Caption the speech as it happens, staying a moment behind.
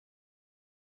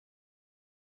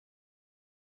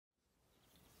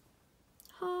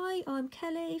Hi, I'm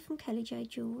Kelly from Kelly J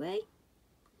Jewellery.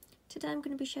 Today I'm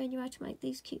going to be showing you how to make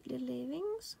these cute little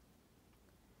earrings.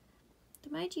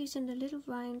 They're made using a little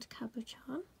round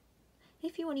cabochon.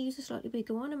 If you want to use a slightly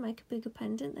bigger one and make a bigger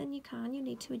pendant, then you can. You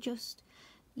need to adjust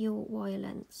your wire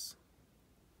lengths.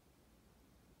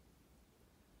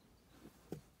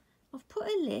 I've put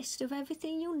a list of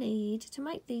everything you'll need to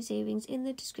make these earrings in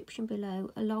the description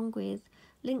below, along with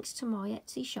links to my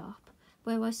Etsy shop,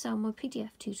 where I sell my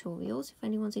PDF tutorials. If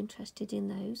anyone's interested in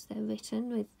those, they're written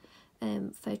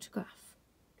with photograph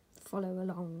follow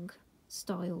along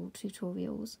style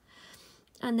tutorials,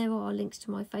 and there are links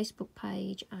to my Facebook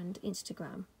page and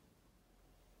Instagram.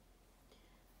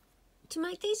 To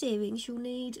make these earrings you'll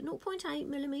need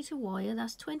 0.8mm wire,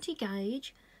 that's 20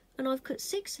 gauge, and I've cut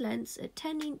 6 lengths at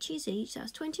 10 inches each,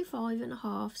 that's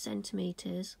 25.5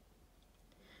 centimetres.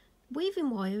 Weaving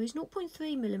wire is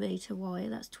 0.3mm wire,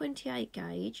 that's 28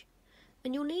 gauge,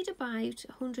 and you'll need about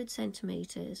 100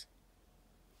 centimetres.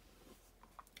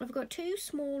 I've got 2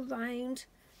 small round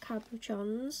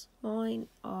cabochons, mine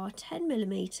are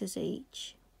 10mm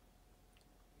each.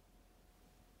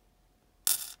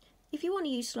 If you want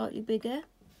to use slightly bigger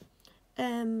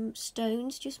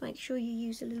stones, just make sure you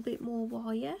use a little bit more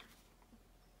wire.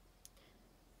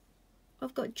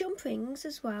 I've got jump rings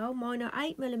as well, mine are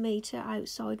 8mm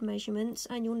outside measurements,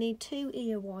 and you'll need 2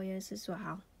 ear wires as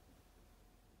well.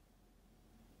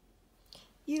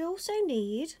 You'll also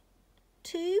need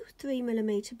 2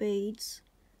 3mm beads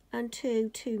and 2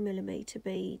 2mm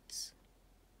beads.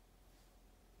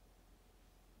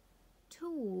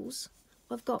 Tools,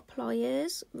 I've got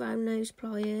pliers, round nose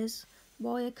pliers,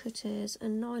 wire cutters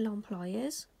and nylon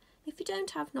pliers. If you don't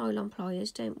have nylon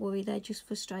pliers, don't worry, they're just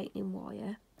for straightening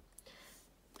wire.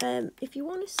 If you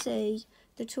want to see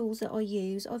the tools that I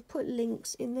use, I've put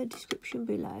links in the description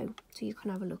below, so you can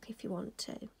have a look if you want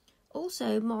to.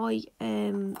 Also, my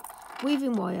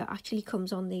weaving wire actually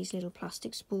comes on these little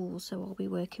plastic spools, so I'll be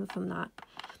working from that.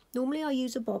 Normally I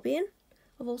use a bobbin.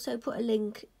 I've also put a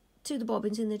link to the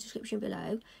bobbins in the description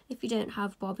below. If you don't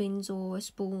have bobbins or a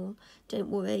spool, don't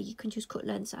worry, you can just cut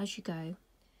lengths as you go.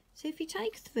 So if you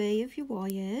take 3 of your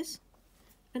wires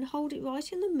and hold it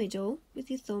right in the middle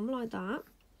with your thumb like that,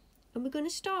 and we're going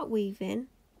to start weaving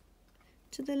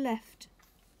to the left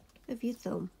of your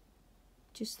thumb,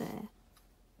 just there.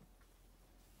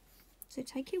 So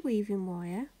take your weaving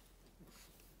wire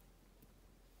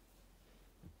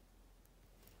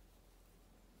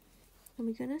and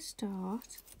we're going to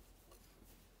start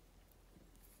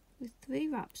with 3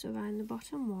 wraps around the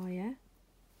bottom wire,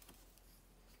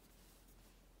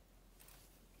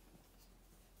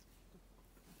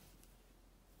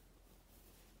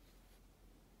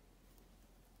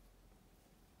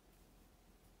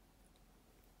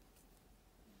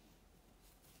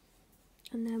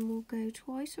 and then we'll go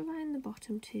twice around the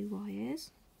bottom 2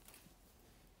 wires,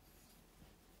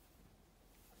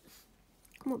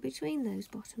 come up between those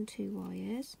bottom 2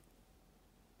 wires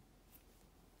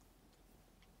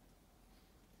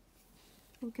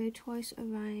and go twice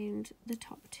around the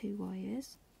top 2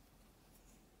 wires,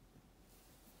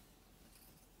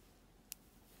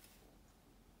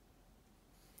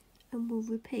 and we'll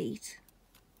repeat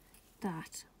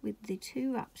that with the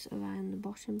 2 wraps around the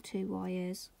bottom 2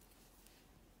 wires,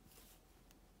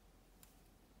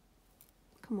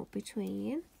 come up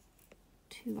between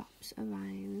 2 wraps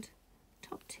around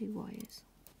top 2 wires.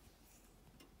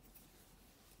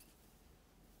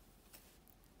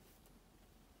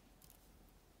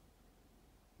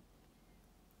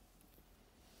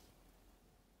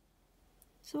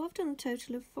 So I've done a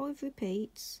total of 5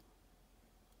 repeats,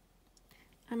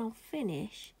 and I'll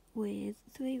finish with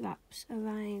 3 wraps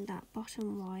around that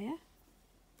bottom wire.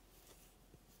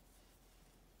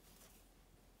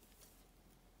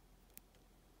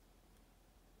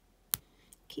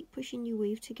 Keep pushing your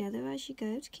weave together as you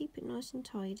go to keep it nice and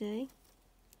tidy.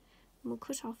 And we'll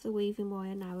cut off the weaving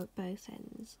wire now at both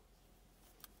ends.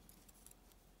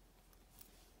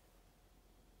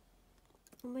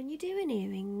 And when you're doing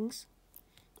earrings,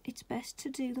 it's best to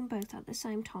do them both at the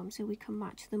same time so we can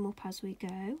match them up as we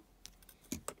go.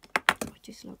 I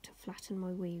just like to flatten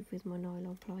my weave with my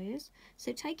nylon pliers.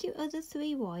 So take your other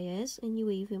 3 wires and your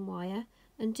weaving wire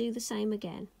and do the same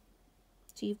again.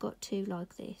 So you've got 2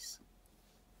 like this.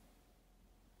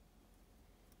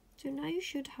 So now you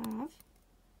should have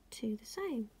 2 the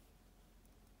same.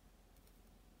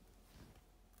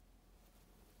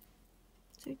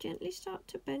 So gently start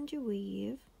to bend your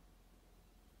weave.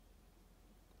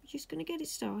 We're just going to get it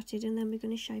started and then we're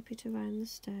going to shape it around the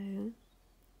stone.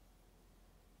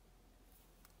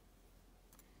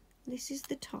 This is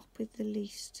the top with the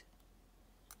least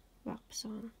wraps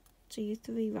on. So your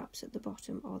 3 wraps at the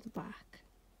bottom are the back.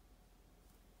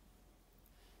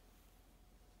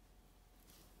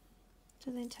 So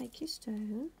then take your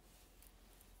stone,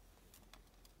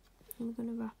 and we're going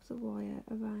to wrap the wire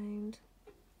around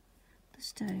the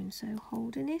stone, so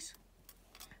holding it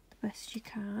the best you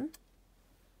can.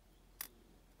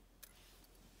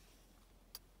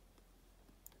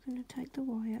 I'm going to take the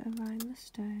wire around the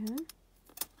stone.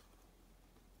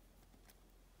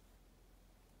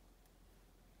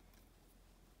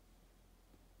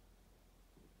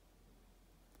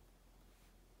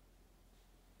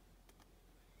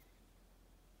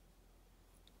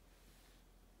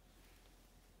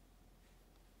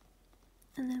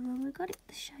 And then when we've got it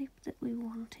the shape that we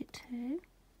want it to,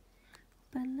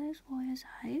 bend those wires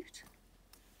out.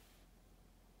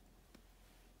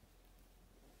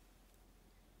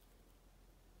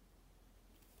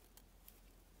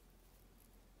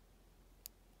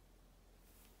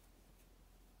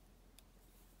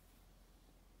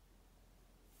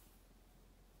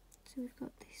 So we've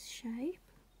got this shape.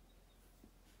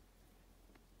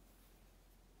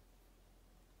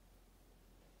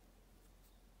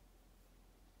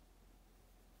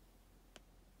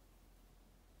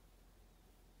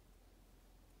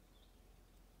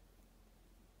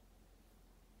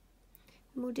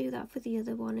 And we'll do that for the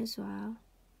other one as well.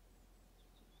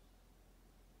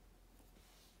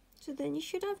 So then you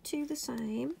should have 2 the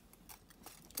same,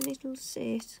 and it'll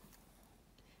sit.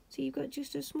 So you've got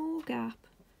just a small gap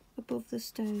above the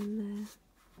stone there.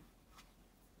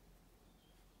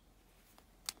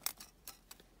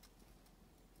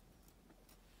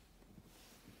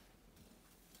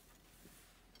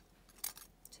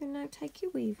 So now take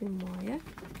your weaving wire,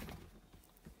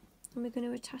 and we're going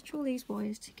to attach all these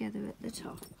wires together at the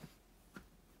top.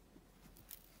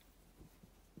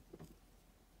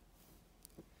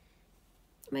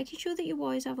 Making sure that your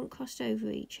wires haven't crossed over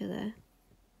each other.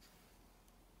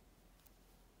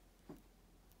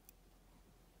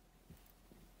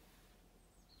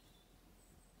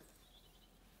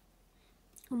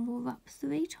 And we'll wrap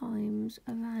 3 times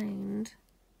around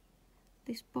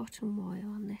this bottom wire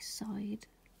on this side,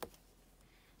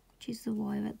 which is the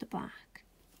wire at the back.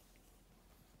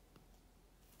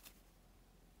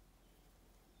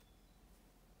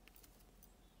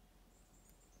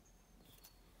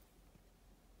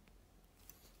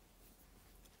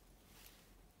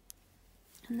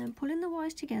 And then pulling the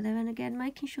wires together, and again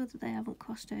making sure that they haven't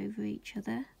crossed over each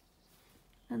other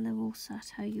and they're all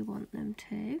sat how you want them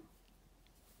to.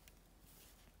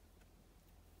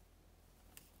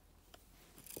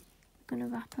 I'm going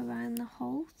to wrap around the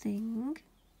whole thing.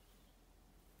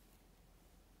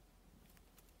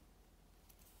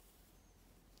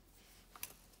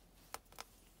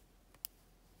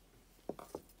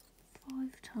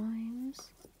 Five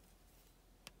times.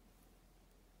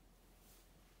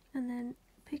 And then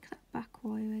pick that back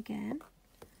wire again.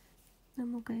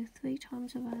 Then we'll go 3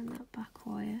 times around that back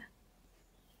wire.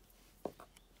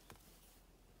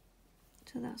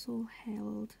 So that's all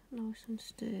held nice and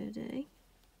sturdy.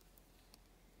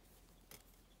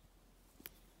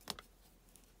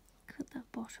 Cut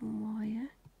that bottom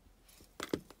wire.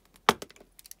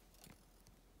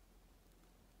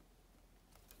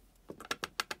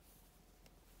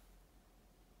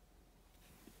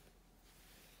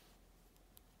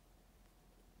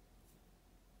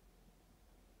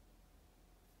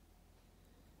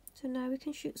 So now we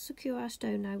can secure our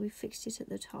stone. Now we've fixed it at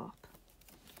the top.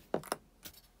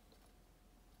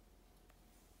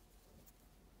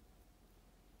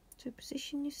 So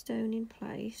position your stone in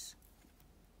place.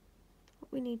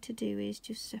 What we need to do is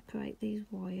just separate these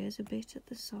wires a bit at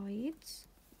the sides.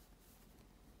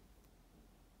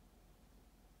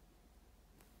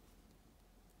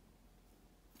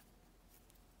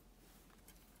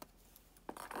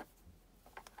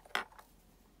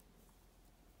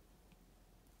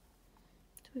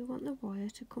 So we want the wire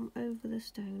to come over the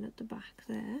stone at the back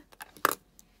there.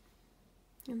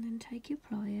 And then take your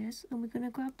pliers, and we're going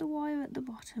to grab the wire at the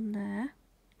bottom there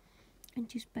and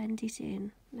just bend it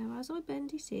in. Now as I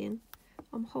bend it in,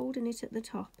 I'm holding it at the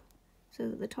top so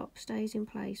that the top stays in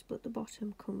place but the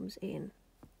bottom comes in.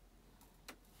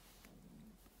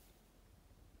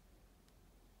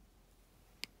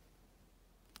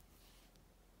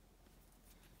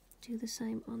 Do the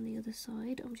same on the other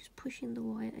side. I'm just pushing the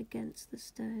wire against the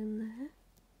stone there.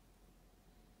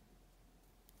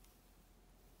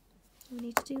 We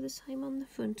need to do the same on the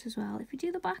front as well. If you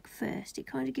do the back first, it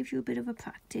kind of gives you a bit of a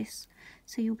practice,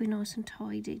 so you'll be nice and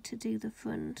tidy to do the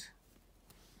front.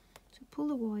 So pull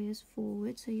the wires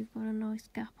forward so you've got a nice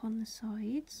gap on the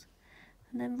sides,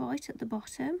 and then right at the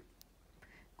bottom,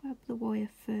 grab the wire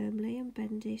firmly and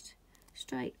bend it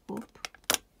straight up,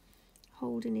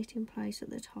 holding it in place at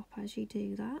the top as you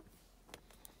do that.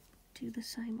 Do the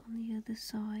same on the other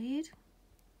side.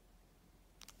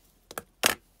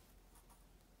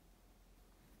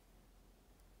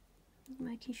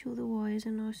 Making sure the wires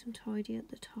are nice and tidy at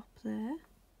the top there.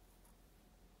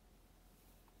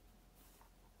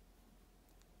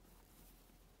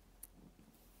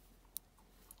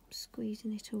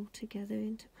 Squeezing it all together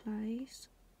into place.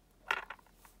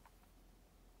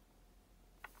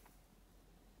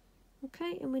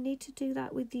 Okay, and we need to do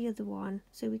that with the other one,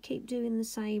 so we keep doing the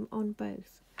same on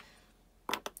both.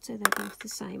 So they're both the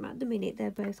same. At the minute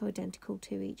they're both identical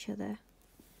to each other.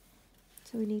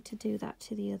 So we need to do that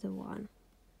to the other one.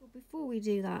 But before we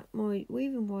do that, my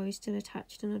weaving wire is still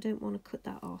attached and I don't want to cut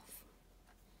that off.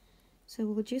 So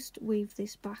we'll just weave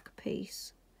this back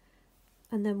piece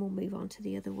and then we'll move on to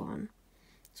the other one.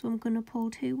 So I'm going to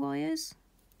pull 2 wires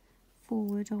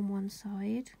forward on one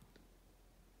side,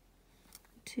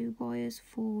 2 wires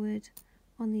forward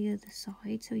on the other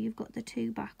side, so you've got the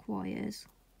 2 back wires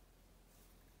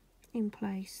in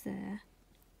place there.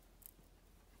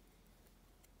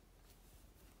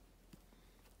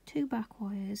 2 back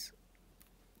wires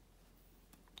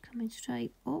coming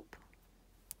straight up.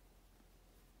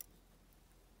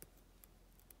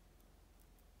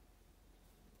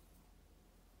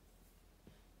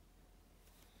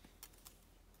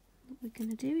 What we're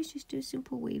going to do is just do a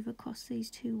simple weave across these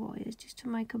 2 wires just to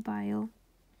make a bail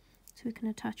so we can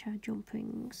attach our jump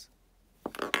rings.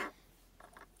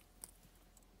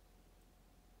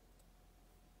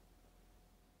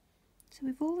 So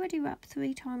we've already wrapped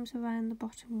 3 times around the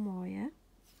bottom wire.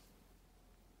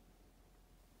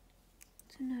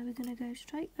 So now we're going to go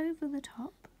straight over the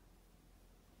top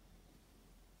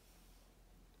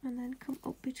and then come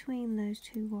up between those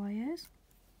 2 wires,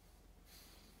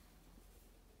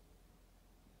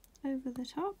 over the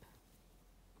top,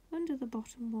 under the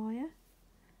bottom wire,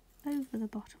 over the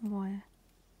bottom wire.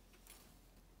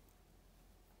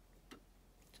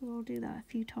 So I'll do that a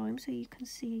few times so you can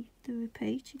see the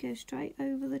repeat. You go straight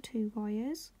over the 2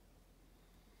 wires,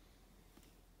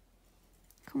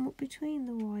 come up between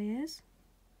the wires,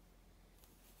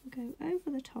 go over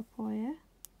the top wire,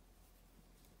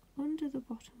 under the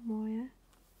bottom wire,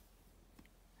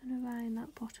 and around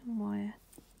that bottom wire.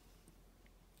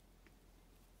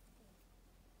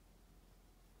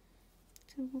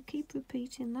 So we'll keep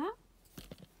repeating that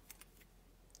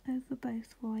over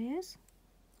both wires,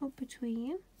 up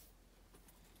between,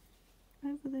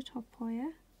 over the top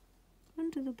wire,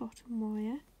 under the bottom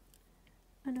wire,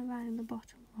 and around the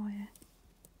bottom wire.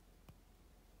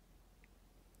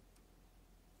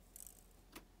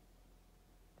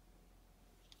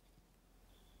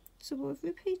 So I've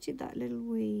repeated that little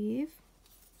weave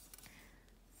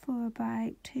for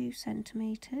about 2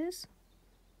 centimetres.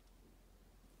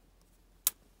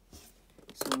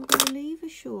 So I'm going to leave a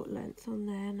short length on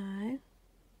there now.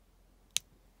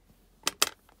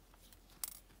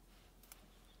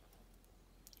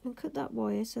 And cut that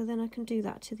wire so then I can do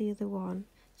that to the other one.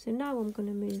 So now I'm going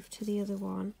to move to the other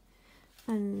one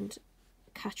and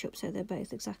catch up so they're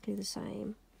both exactly the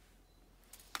same.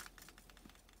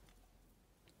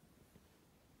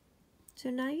 So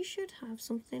now you should have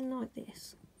something like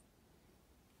this.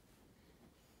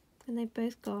 And they've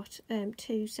both got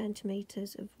 2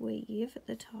 centimetres of weave at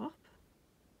the top.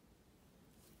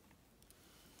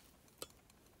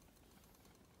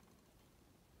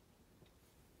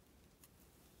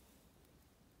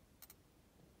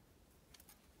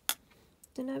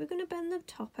 So now we're going to bend the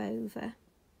top over,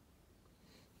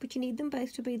 but you need them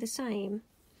both to be the same.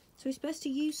 So it's best to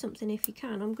use something if you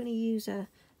can. I'm going to use a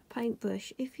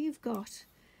paintbrush. If you've got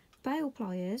bail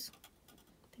pliers,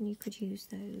 then you could use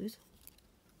those.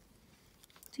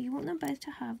 So you want them both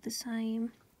to have the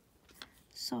same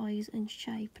size and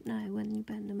shape now when you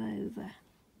bend them over.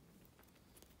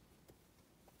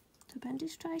 So bend it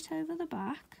straight over the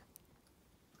back.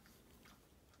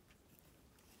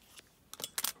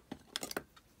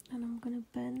 And I'm going to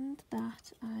bend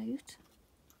that out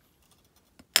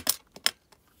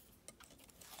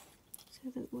so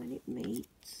that when it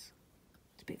meets,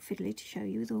 it's a bit fiddly to show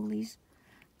you with all these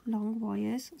long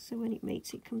wires, so when it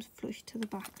meets it comes flush to the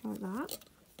back like that.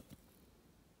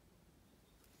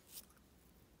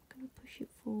 I'm going to push it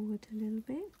forward a little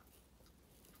bit.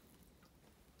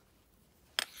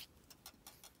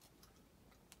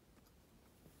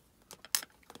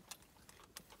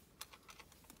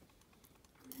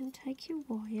 And take your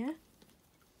wire,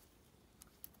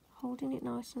 holding it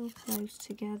nice and close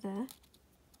together,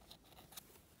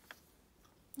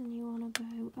 and you want to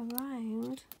go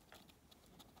around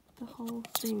the whole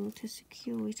thing to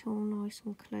secure it all nice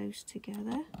and close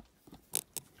together.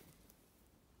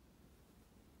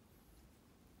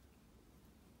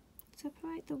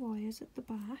 separate the wires at the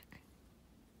back,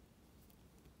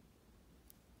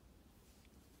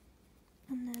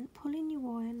 and then pull in your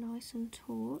wire nice and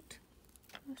taut,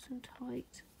 nice and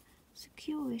tight.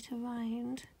 Secure it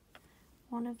around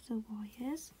one of the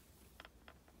wires.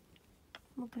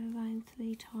 We'll go around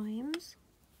 3 times.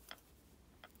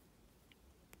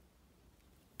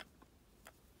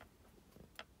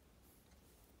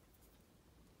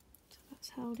 So that's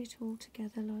held it all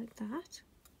together like that.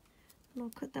 And I'll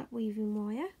cut that weaving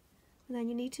wire, and then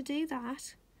you need to do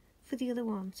that for the other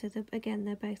one, so that again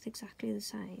they're both exactly the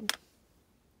same.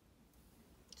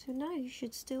 So now you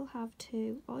should still have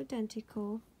 2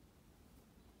 identical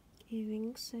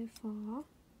earrings so far,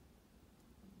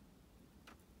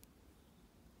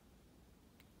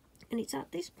 and it's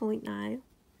at this point now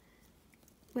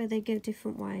where they go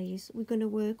different ways. We're going to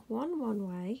work one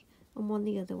way and one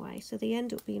the other way, so they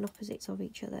end up being opposites of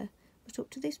each other, but up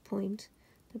to this point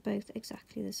they're both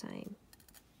exactly the same.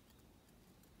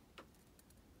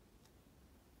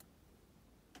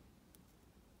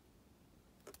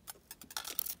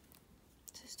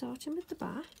 So starting with the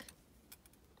back,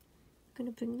 I'm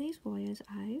going to bring these wires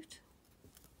out,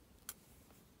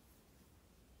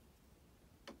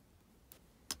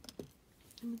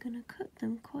 and we're going to cut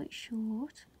them quite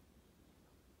short.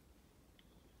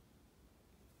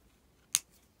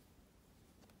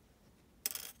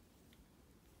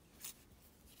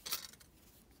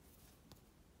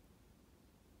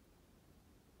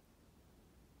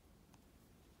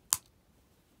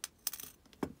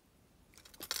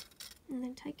 And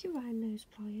then take your round nose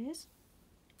pliers,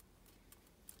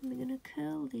 and we're going to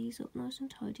curl these up nice and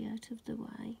tidy out of the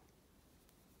way.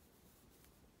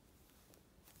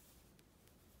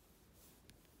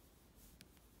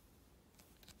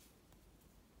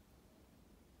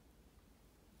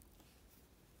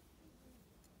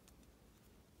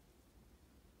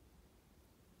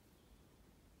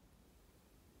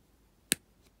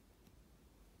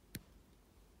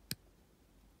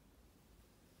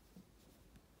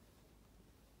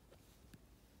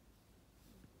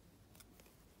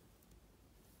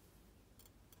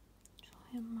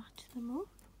 And match them up.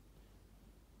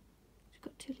 You've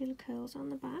got 2 little curls on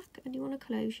the back, and you want to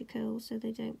close your curls so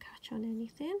they don't catch on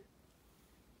anything.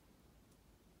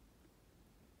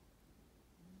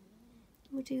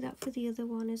 We'll do that for the other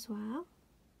one as well.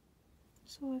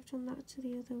 So I've done that to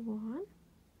the other one.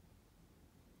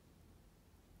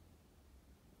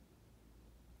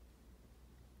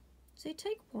 So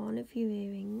take one of your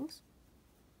earrings,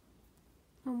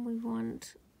 and we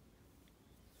want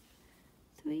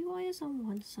 3 wires on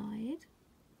one side,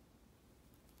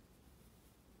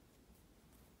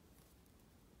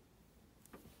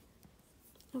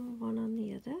 and 1 on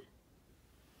the other.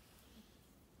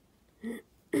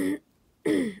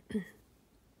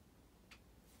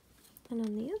 And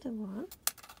on the other one,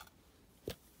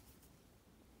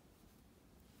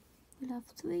 we'll have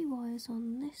 3 wires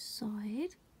on this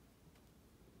side,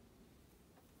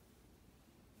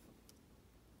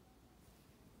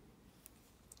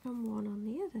 and 1 on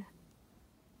the other.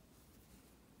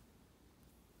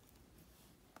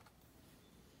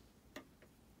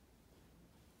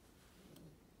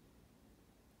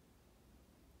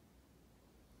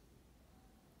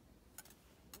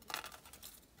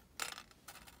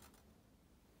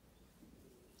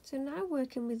 So now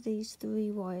working with these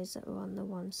 3 wires that are on the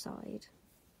one side,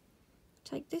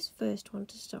 take this first one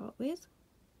to start with,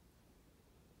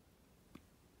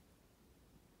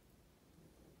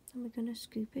 and we're going to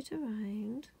scoop it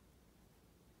around.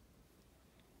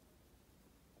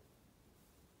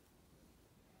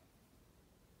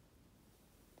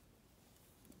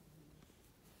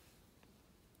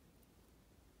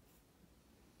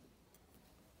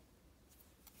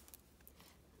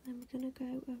 And then we're going to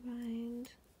go around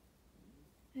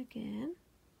again,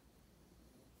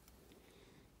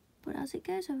 but as it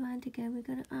goes around again we're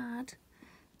going to add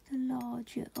the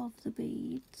larger of the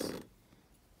beads.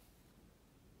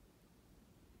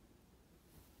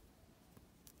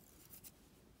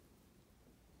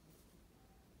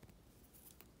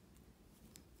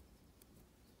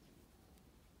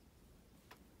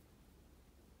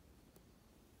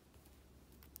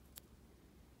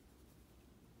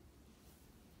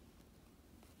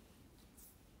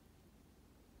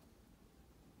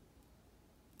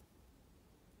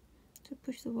 So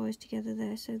push the wires together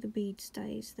there so the bead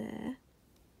stays there.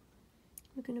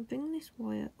 We're going to bring this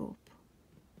wire up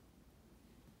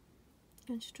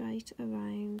and straight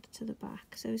around to the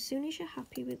back. So as soon as you're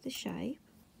happy with the shape,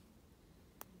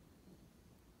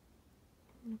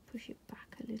 I'm going to push it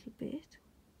back a little bit.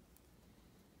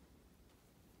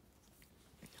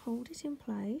 Hold it in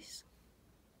place.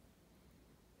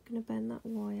 I'm going to bend that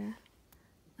wire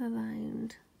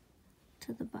around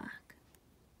to the back.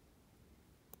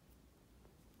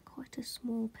 Quite a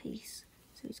small piece,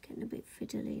 so it's getting a bit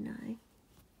fiddly now.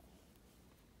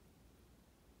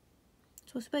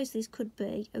 So I suppose this could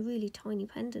be a really tiny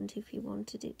pendant if you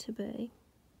wanted it to be,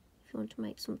 if you want to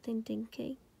make something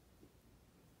dinky.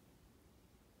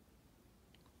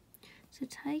 So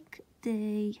take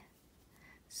the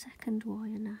second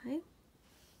wire now.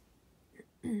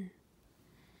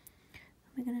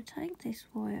 We're going to take this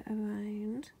wire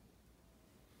around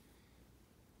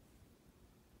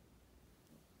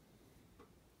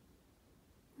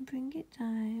and bring it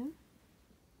down,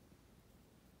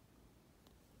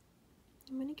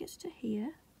 and when it gets to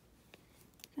here,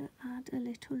 you're going to add a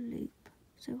little loop,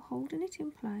 so holding it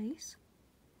in place.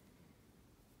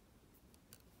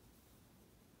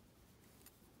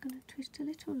 I'm going to twist a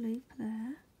little loop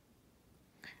there,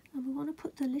 and we want to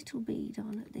put the little bead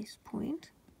on at this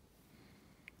point.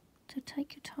 So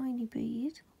take your tiny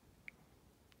bead,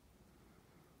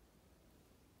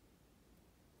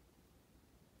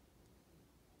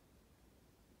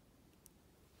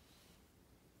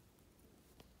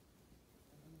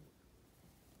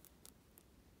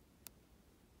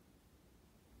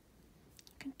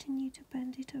 continue to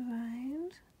bend it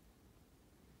around.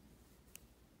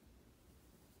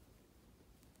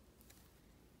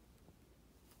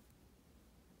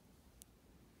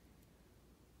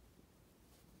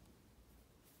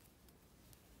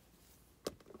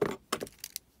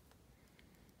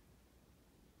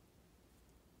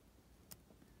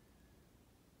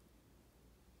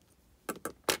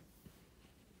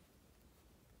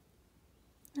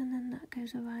 And then that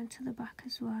goes around to the back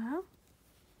as well.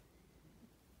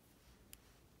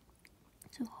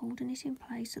 So holding it in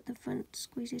place at the front,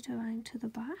 squeeze it around to the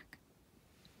back.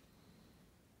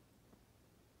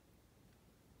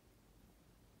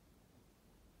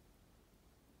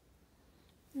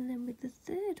 And then with the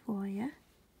third wire,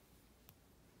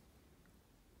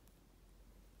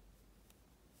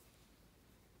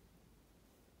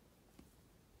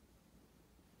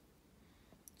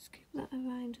 scoop that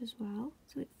around as well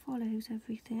so it follows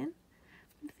everything.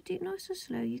 And if you do it nice and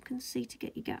slow, you can see to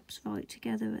get your gaps right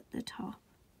together at the top.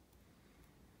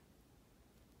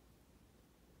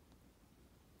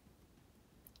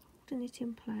 Holding it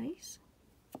in place,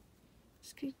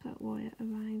 scoop that wire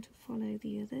around to follow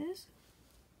the others.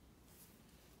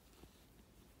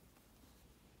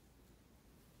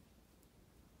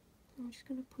 I'm just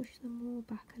going to push them all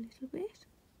back a little bit.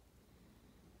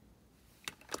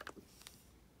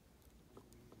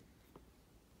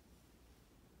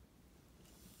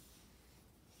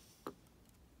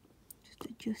 Just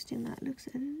adjusting that, looks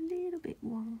a little bit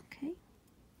wonky.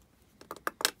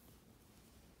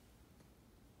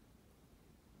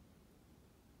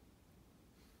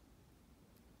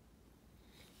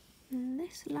 And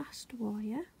this last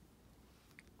wire,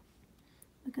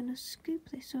 we're going to scoop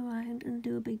this around and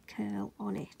do a big curl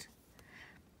on it.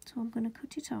 So I'm going to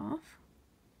cut it off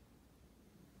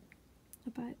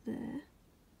about there.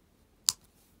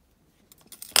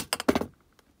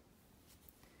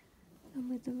 And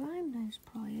with the round nose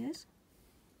pliers,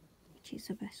 which is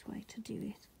the best way to do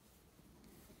it,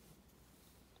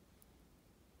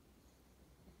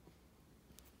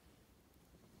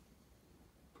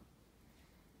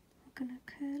 I'm going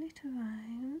to curl it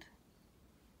around.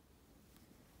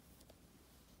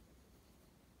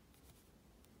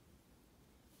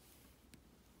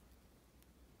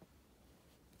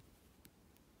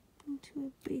 Into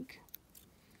a big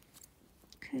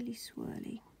curly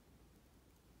swirly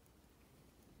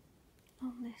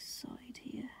on this side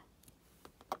here.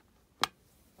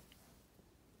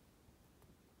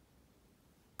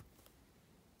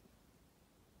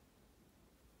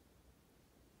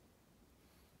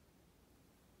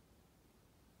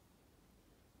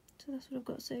 So that's what I've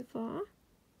got so far.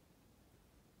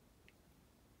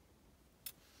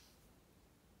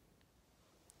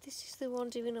 This is the one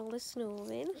doing all the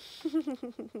snoring. She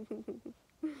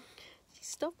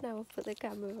stopped now, I've put the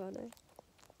camera on her.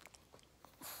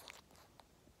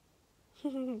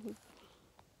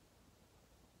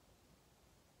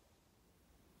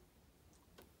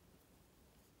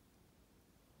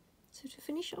 So to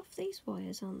finish off these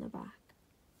wires on the back,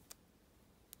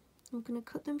 I'm going to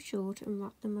cut them short and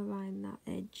wrap them around that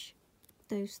edge,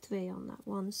 those three on that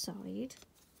one side.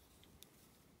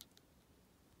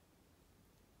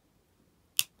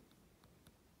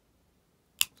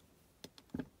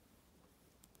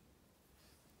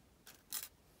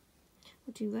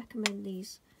 I do recommend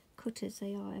these cutters,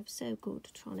 they are so good,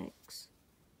 Tronex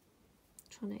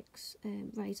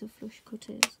razor flush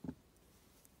cutters.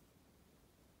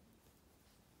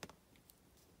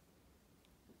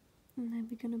 And then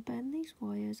we're going to bend these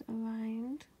wires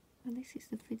around, and this is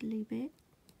the fiddly bit,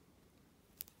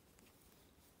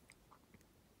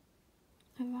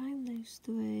 around those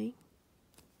three,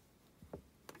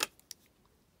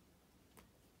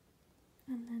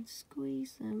 and then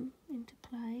squeeze them into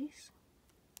place.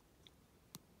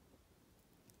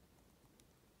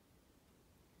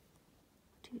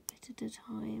 Do it a bit at a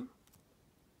time.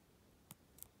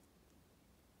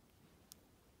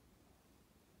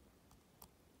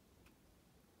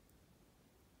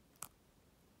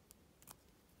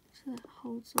 So that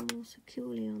holds them all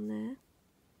securely on there.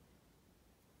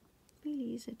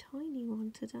 Really is a tiny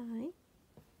one today, and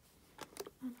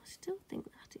I still think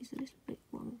that is a little bit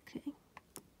wonky.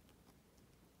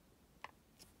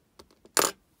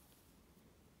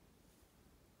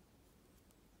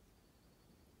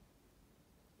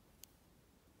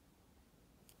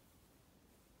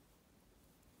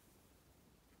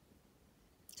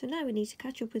 So now we need to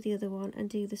catch up with the other one and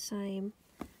do the same,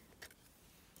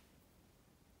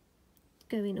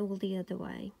 going all the other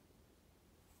way.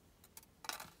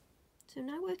 So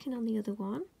now working on the other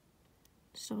one,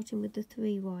 starting with the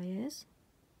 3 wires.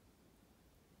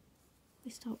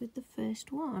 We start with the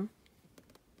first one.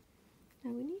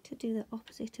 Now we need to do the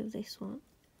opposite of this one.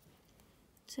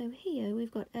 So here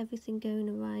we've got everything going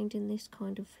around in this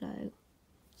kind of flow.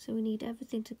 So we need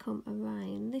everything to come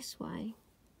around this way.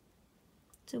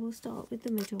 So we'll start with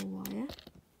the middle wire.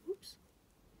 Oops.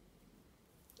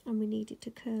 And we need it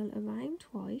to curl around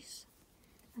twice,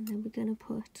 and then we're going to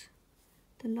put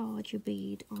the larger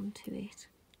bead onto it.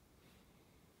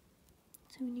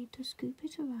 So we need to scoop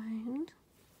it around.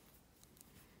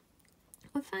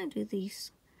 I found with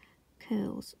these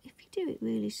curls, if you do it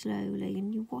really slowly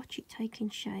and you watch it taking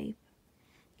shape,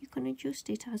 you can adjust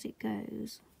it as it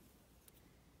goes,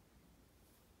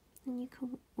 and you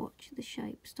can watch the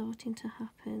shape starting to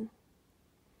happen.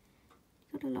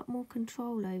 You've got a lot more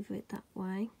control over it that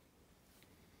way.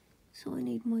 So I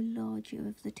need my larger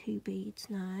of the 2 beads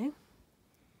now.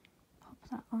 Pop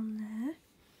that on there.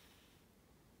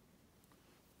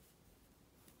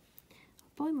 I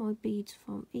buy my beads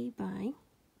from eBay.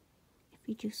 If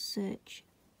you just search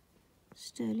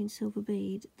sterling silver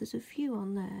bead, there's a few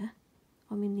on there.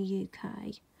 I'm in the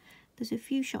UK. There's a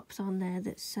few shops on there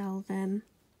that sell them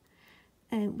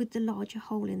with the larger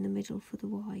hole in the middle for the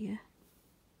wire.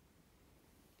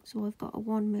 So I've got a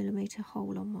 1mm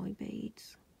hole on my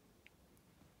beads.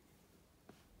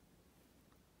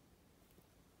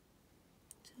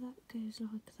 So that goes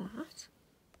like that.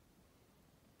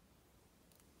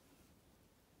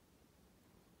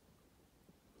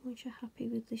 Once you're happy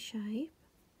with the shape,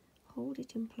 hold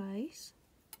it in place,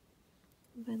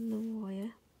 bend the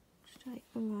wire straight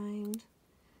around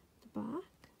the back.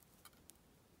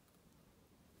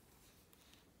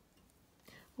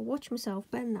 I watch myself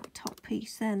bend that top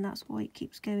piece then, that's why it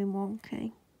keeps going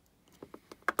wonky.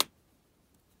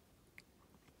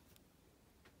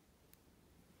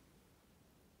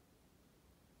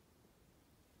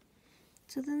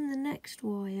 So then the next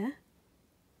wire,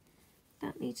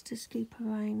 that needs to scoop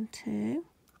around too.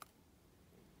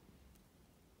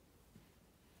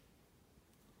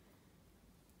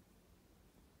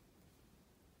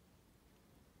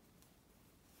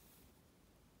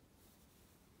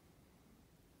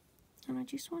 And I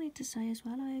just wanted to say as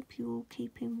well, I hope you're all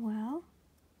keeping well.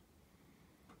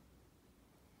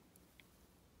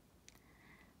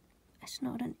 It's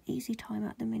not an easy time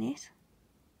at the minute,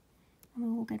 and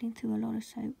we're all getting through a lot of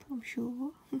soap, I'm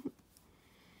sure.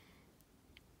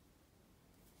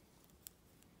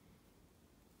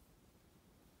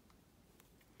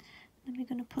 Then we're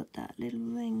going to put that little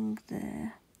ring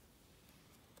there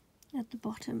at the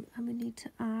bottom, and we need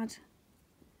to add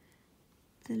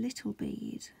the little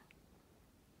bead.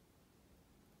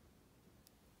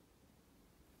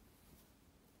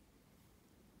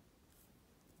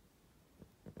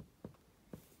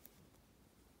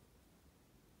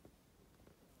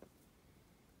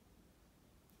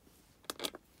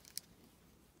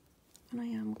 And I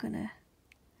am going to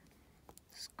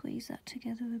squeeze that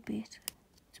together a bit.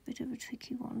 It's a bit of a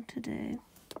tricky one to do.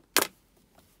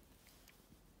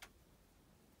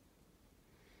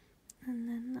 And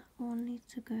then that one needs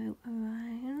to go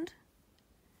around.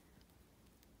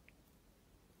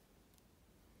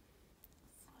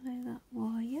 Follow that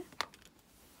wire.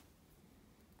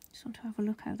 Just want to have a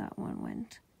look how that one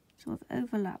went. So I've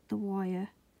overlapped the wire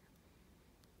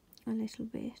a little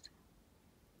bit.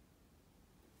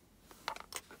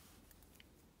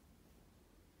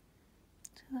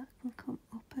 So that can come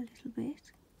up a little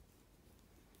bit.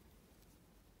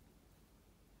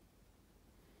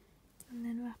 And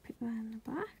then wrap it around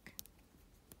the back.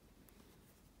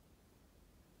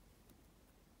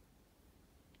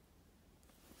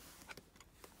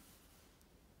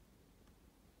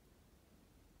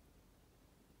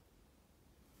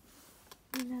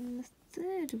 And then the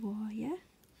third wire,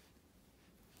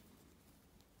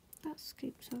 that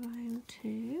scoops around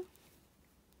too.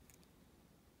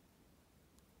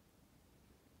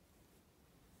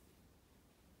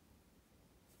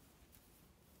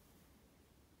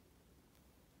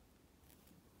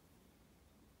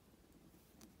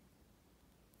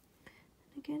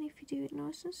 And again, if you do it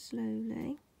nice and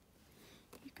slowly,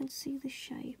 you can see the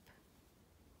shape.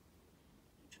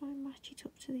 Try and match it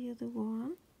up to the other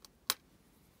one.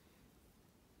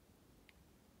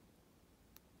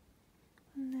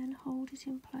 And then hold it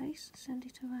in place, send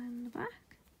it around the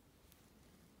back.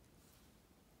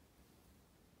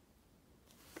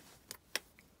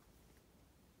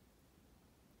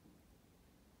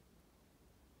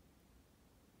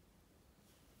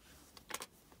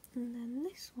 And then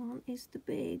this one is the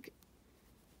big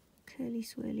curly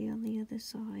swirly on the other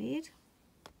side.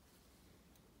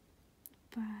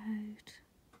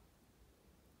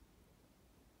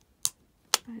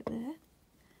 About there.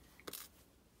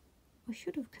 I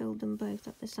should have curled them both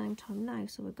at the same time now,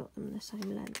 so we got them the same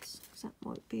lengths, because that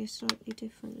might be a slightly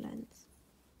different length.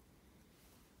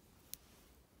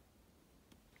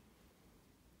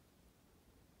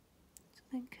 So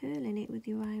then curling it with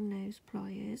your round nose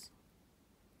pliers.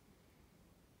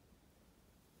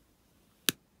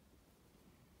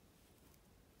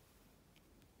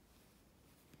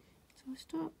 So I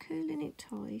start curling it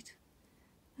tight,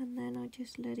 and then I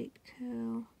just let it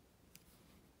curl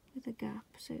with a gap,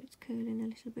 so it's curling a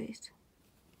little bit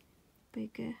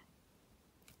bigger.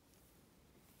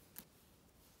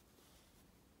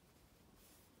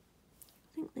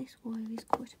 I think this wire is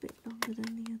quite a bit longer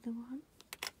than the other one.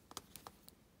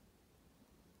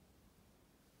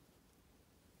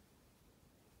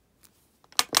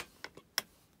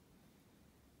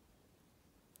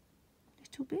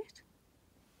 Little bit.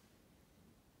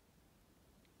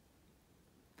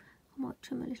 I might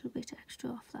trim a little bit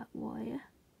extra off that wire.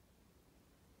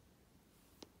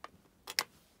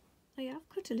 Oh yeah, I've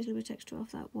cut a little bit extra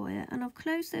off that wire, and I've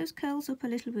closed those curls up a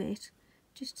little bit,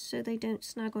 just so they don't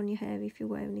snag on your hair if you're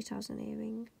wearing it as an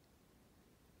earring.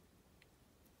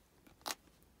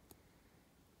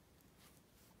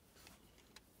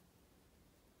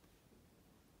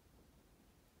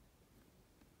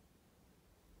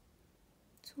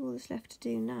 So all that's left to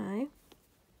do now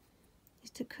is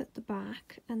to cut the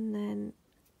back and then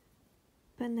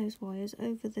bend those wires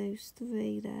over those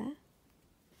three there.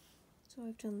 So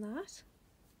I've done that.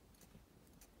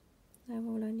 Now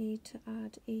all I need to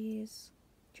add is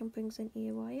jump rings and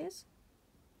ear wires.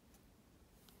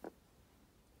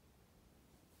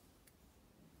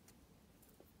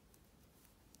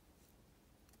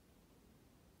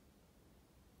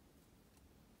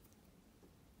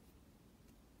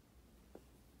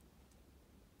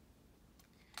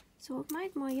 So I've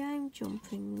made my own jump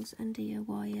rings and ear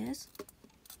wires.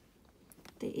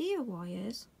 The ear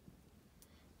wires,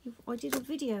 I did a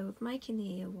video of making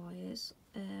the ear wires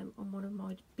on one of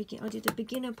my I did a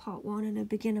beginner part 1 and a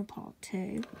beginner part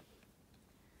 2.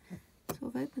 So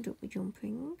I've opened up my jump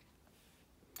ring,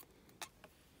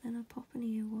 then I pop an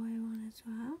ear wire on as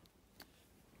well.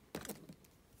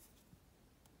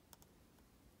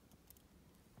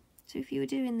 So if you were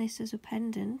doing this as a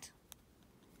pendant,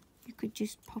 you could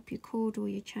just pop your cord or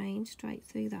your chain straight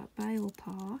through that bail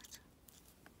part.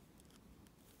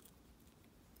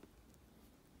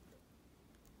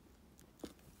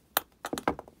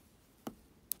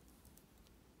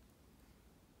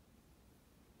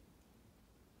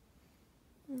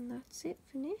 And that's it,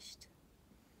 finished.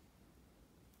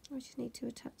 I just need to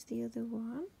attach the other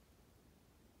one.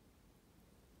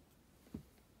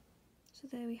 So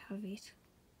there we have it,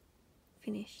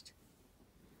 finished.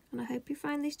 And I hope you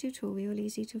find this tutorial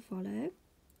easy to follow.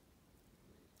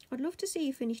 I'd love to see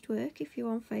your finished work if you're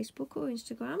on Facebook or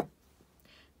Instagram.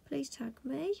 Please tag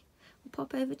me or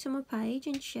pop over to my page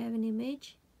and share an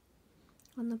image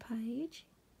on the page.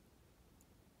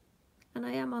 And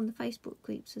I am on the Facebook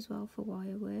groups as well for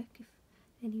wire work. If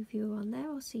any of you are on there,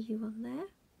 I'll see you on there.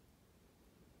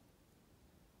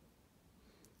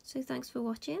 So thanks for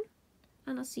watching,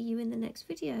 and I'll see you in the next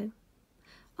video.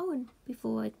 Oh, and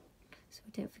before so I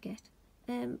don't forget,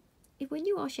 if when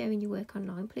you are sharing your work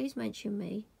online, please mention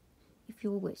me if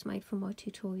your work's made from my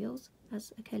tutorials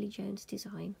as a Kelly Jones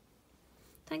design.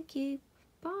 Thank you.